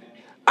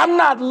 I'm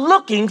not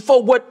looking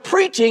for what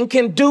preaching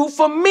can do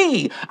for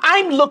me.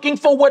 I'm looking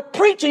for what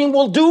preaching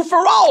will do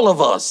for all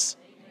of us.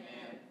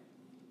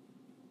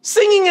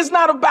 Singing is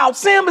not about,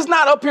 Sam is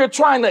not up here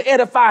trying to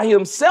edify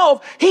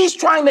himself. He's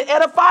trying to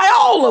edify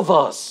all of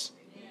us.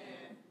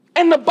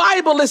 And the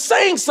Bible is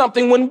saying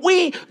something. When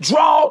we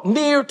draw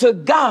near to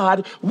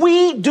God,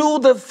 we do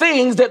the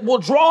things that will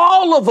draw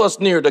all of us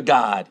near to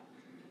God.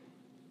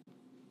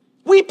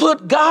 We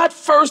put God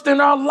first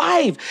in our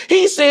life.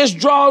 He says,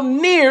 draw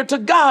near to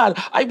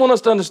God. I want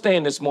us to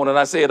understand this morning.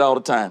 I say it all the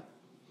time.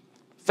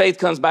 Faith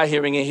comes by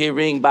hearing and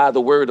hearing by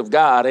the word of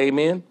God.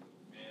 Amen.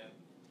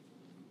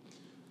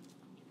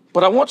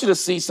 But I want you to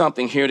see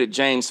something here that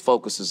James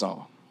focuses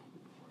on.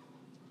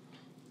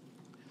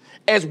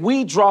 As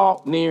we draw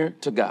near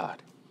to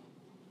God,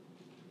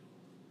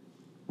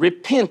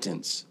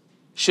 repentance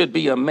should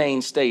be a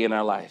mainstay in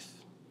our life.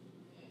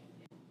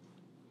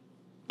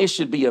 It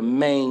should be a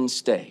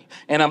mainstay.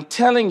 And I'm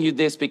telling you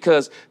this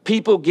because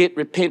people get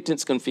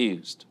repentance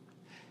confused.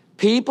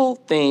 People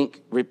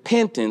think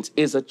repentance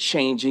is a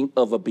changing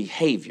of a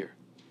behavior.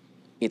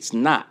 It's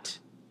not.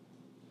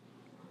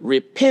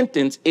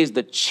 Repentance is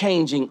the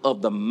changing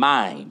of the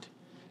mind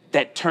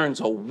that turns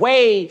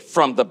away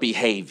from the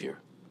behavior.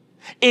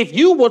 If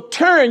you will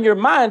turn your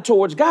mind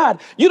towards God,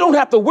 you don't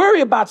have to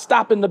worry about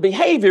stopping the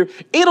behavior.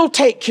 It'll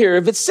take care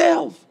of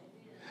itself.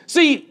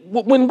 See,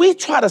 when we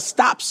try to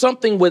stop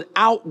something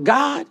without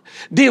God,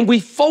 then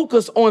we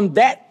focus on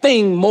that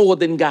thing more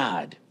than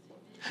God.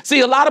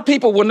 See, a lot of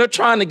people, when they're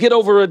trying to get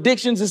over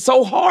addictions, it's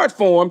so hard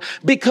for them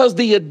because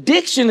the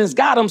addiction has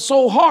got them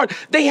so hard,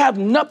 they have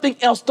nothing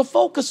else to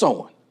focus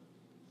on.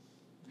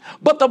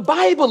 But the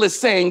Bible is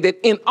saying that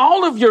in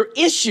all of your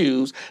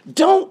issues,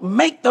 don't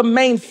make the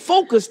main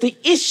focus the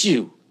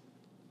issue.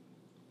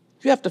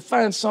 You have to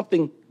find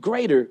something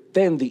greater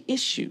than the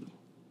issue.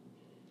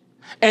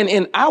 And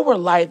in our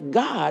life,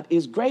 God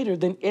is greater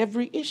than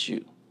every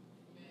issue.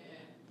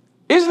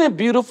 Isn't it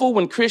beautiful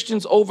when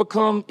Christians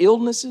overcome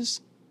illnesses?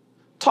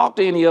 Talk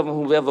to any of them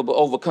who've ever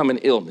overcome an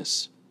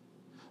illness.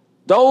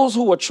 Those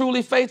who are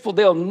truly faithful,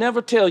 they'll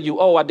never tell you,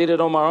 oh, I did it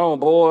on my own.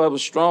 Boy, I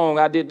was strong.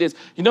 I did this.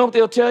 You know what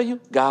they'll tell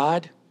you?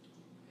 God.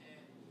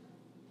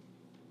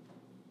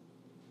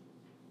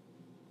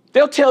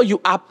 They'll tell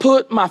you, I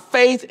put my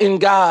faith in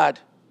God.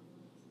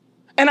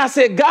 And I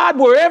said, God,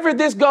 wherever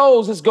this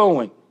goes, it's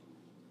going.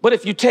 But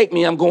if you take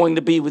me, I'm going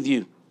to be with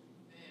you.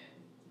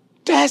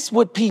 That's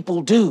what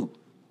people do.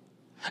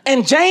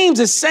 And James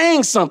is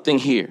saying something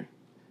here.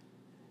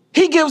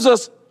 He gives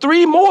us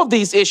three more of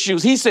these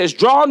issues. He says,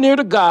 draw near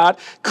to God,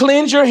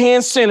 cleanse your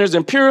hands, sinners,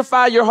 and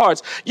purify your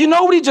hearts. You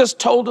know what he just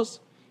told us?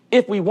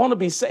 If we want to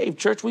be saved,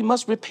 church, we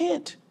must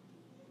repent.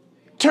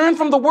 Turn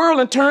from the world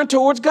and turn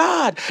towards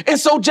God. And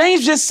so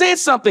James just said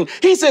something.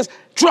 He says,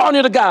 draw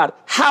near to God.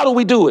 How do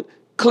we do it?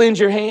 Cleanse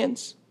your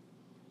hands.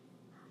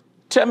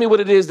 Tell me what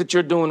it is that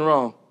you're doing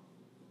wrong.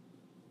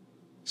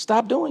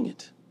 Stop doing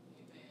it.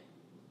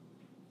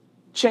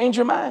 Change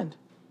your mind.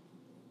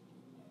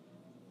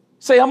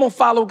 Say, I'm going to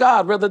follow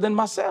God rather than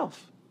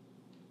myself.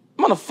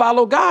 I'm going to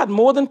follow God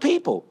more than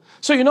people.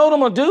 So you know what I'm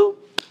going to do?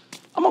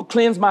 I'm going to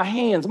cleanse my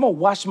hands. I'm going to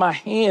wash my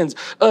hands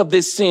of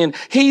this sin.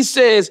 He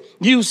says,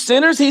 you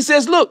sinners, he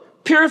says,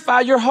 look,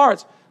 purify your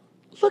hearts.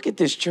 Look at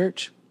this,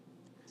 church.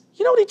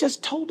 You know what he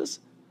just told us?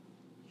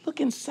 Look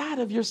inside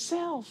of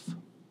yourself.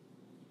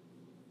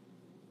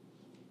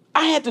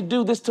 I had to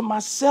do this to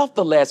myself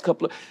the last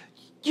couple of,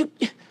 you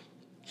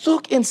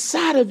look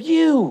inside of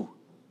you.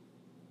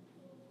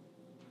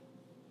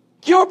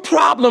 Your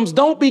problems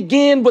don't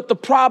begin with the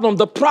problem.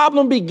 The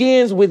problem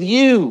begins with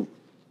you.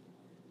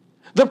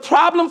 The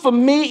problem for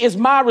me is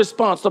my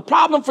response. The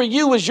problem for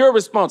you is your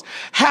response.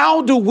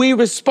 How do we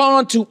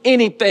respond to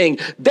anything?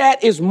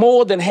 That is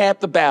more than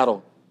half the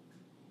battle.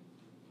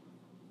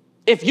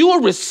 If you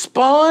will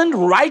respond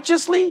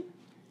righteously,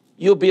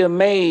 you'll be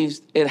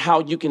amazed at how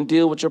you can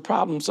deal with your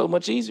problem so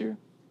much easier.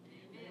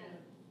 Amen.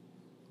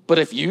 But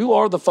if you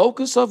are the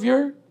focus of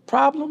your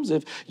problems,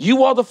 if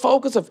you are the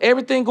focus of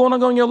everything going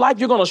on in your life,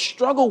 you're going to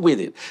struggle with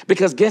it.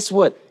 Because guess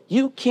what?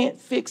 You can't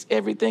fix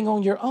everything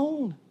on your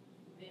own.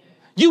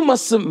 You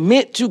must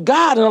submit to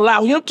God and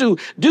allow him to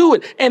do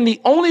it. And the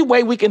only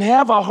way we can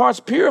have our hearts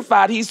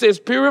purified, he says,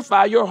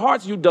 purify your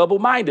hearts, you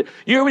double-minded.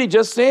 You hear what he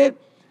just said?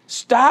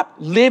 Stop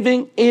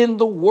living in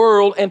the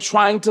world and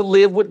trying to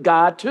live with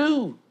God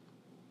too.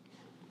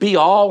 Be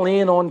all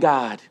in on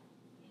God.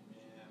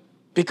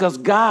 Because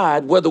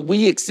God, whether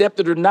we accept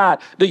it or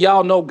not, do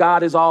y'all know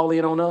God is all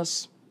in on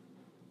us?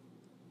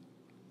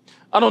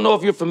 I don't know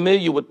if you're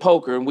familiar with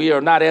poker, and we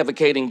are not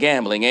advocating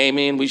gambling.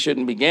 Amen. We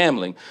shouldn't be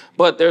gambling.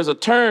 But there's a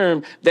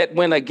term that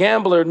when a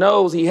gambler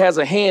knows he has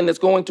a hand that's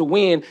going to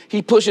win,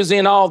 he pushes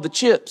in all the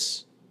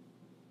chips.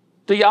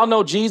 Do y'all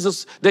know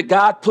Jesus, that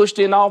God pushed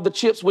in all the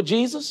chips with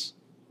Jesus?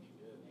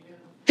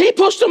 He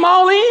pushed them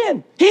all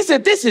in. He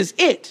said, this is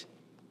it.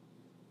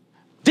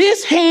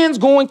 This hand's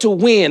going to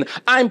win.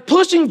 I'm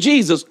pushing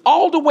Jesus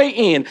all the way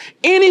in.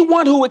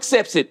 Anyone who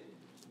accepts it,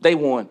 they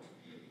won.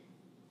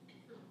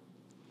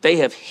 They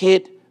have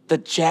hit the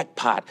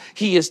jackpot.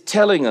 He is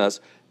telling us,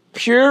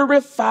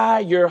 purify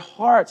your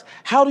hearts.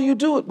 How do you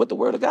do it? With the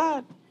word of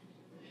God.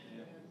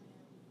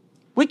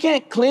 We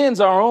can't cleanse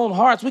our own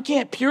hearts. We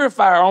can't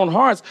purify our own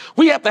hearts.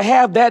 We have to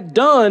have that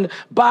done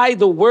by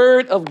the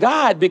word of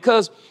God,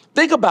 because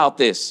think about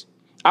this.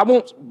 I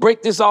won't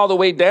break this all the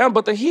way down,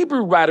 but the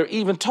Hebrew writer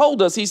even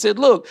told us, he said,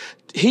 look,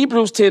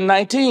 Hebrews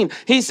 10:19,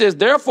 he says,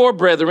 therefore,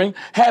 brethren,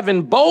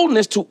 having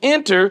boldness to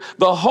enter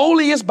the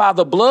holiest by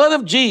the blood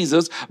of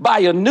Jesus, by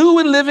a new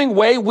and living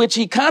way, which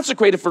he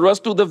consecrated for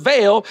us through the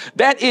veil,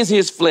 that is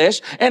his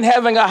flesh, and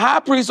having a high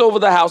priest over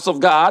the house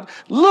of God,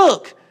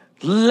 look,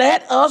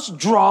 let us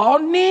draw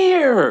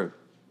near.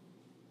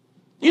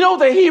 You know,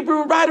 the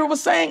Hebrew writer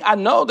was saying, I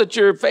know that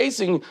you're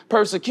facing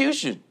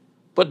persecution,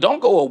 but don't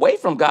go away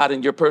from God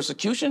in your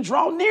persecution.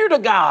 Draw near to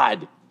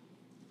God.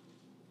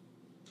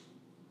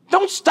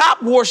 Don't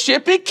stop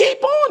worshiping.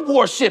 Keep on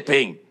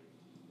worshiping.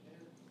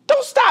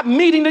 Don't stop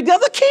meeting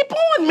together. Keep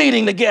on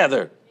meeting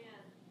together.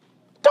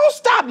 Don't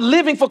stop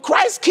living for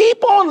Christ.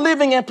 Keep on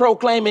living and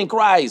proclaiming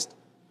Christ.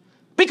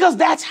 Because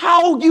that's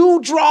how you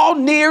draw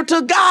near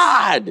to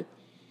God.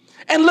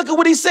 And look at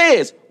what he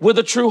says, with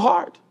a true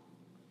heart.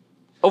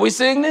 Are we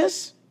seeing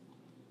this?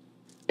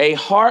 A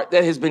heart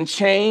that has been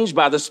changed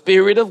by the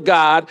Spirit of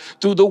God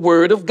through the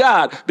word of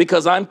God.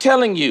 Because I'm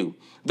telling you,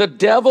 the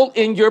devil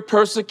in your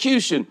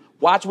persecution,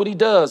 watch what he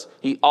does.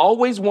 He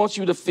always wants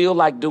you to feel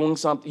like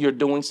you're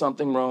doing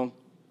something wrong.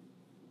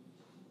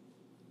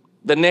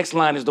 The next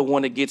line is the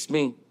one that gets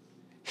me.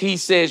 He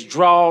says,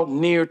 draw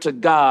near to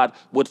God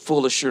with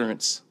full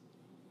assurance.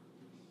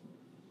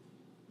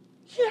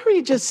 You know what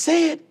he just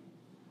said?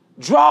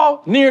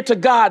 Draw near to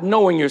God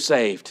knowing you're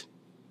saved.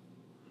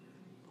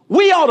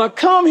 We ought to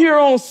come here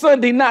on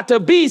Sunday not to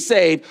be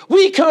saved.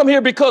 We come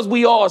here because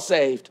we are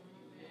saved.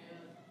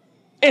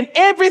 And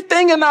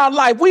everything in our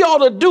life, we ought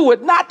to do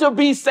it not to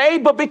be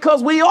saved, but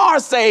because we are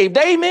saved.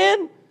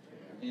 Amen?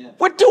 Yeah.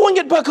 We're doing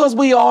it because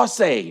we are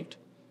saved.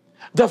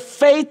 The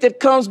faith that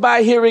comes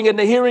by hearing and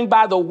the hearing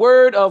by the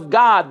word of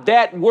God,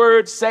 that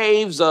word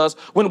saves us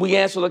when we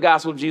answer the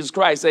gospel of Jesus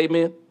Christ.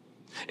 Amen?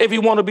 If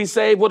you want to be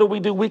saved, what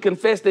do? We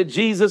confess that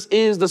Jesus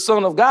is the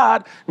Son of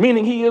God,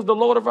 meaning he is the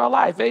Lord of our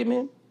life.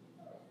 Amen?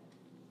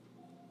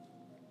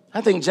 I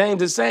think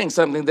James is saying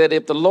something that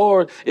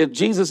if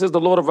Jesus is the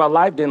Lord of our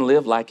life, then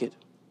live like it.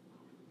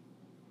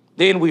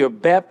 Then we are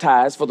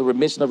baptized for the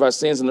remission of our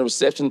sins and the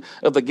reception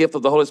of the gift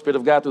of the Holy Spirit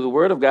of God through the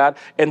word of God.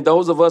 And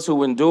those of us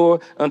who endure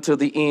until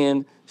the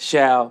end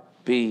shall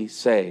be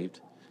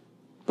saved.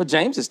 But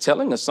James is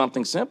telling us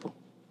something simple.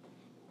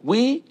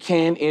 we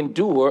can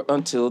endure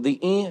until the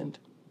end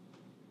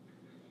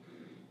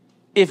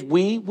if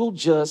we will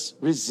just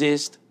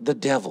resist the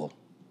devil.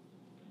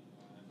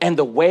 And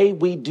the way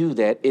we do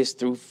that is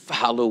through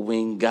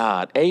following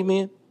God.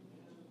 Amen.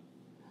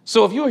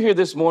 So if you're here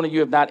this morning, you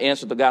have not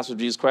answered the gospel of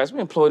Jesus Christ, we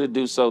implore you to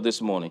do so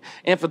this morning.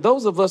 And for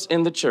those of us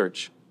in the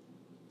church,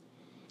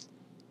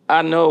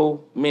 I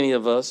know many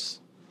of us,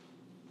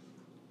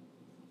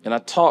 and I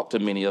talk to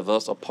many of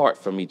us apart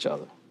from each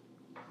other.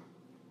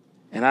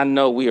 And I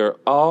know we are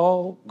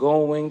all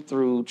going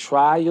through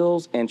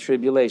trials and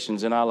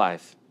tribulations in our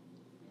life.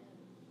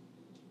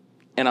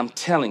 And I'm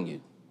telling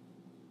you,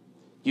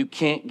 you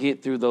can't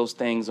get through those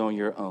things on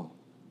your own.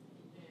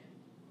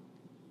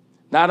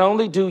 Not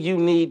only do you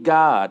need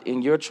God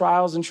in your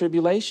trials and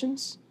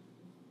tribulations,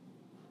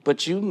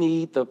 but you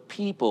need the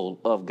people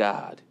of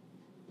God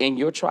in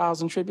your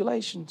trials and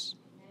tribulations.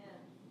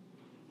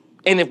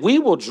 And if we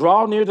will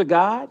draw near to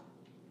God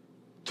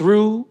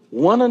through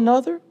one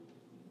another,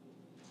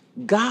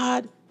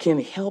 God can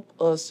help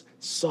us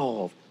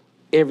solve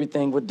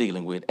everything we're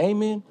dealing with.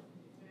 Amen.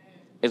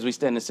 As we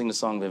stand and sing the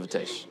song of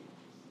invitation.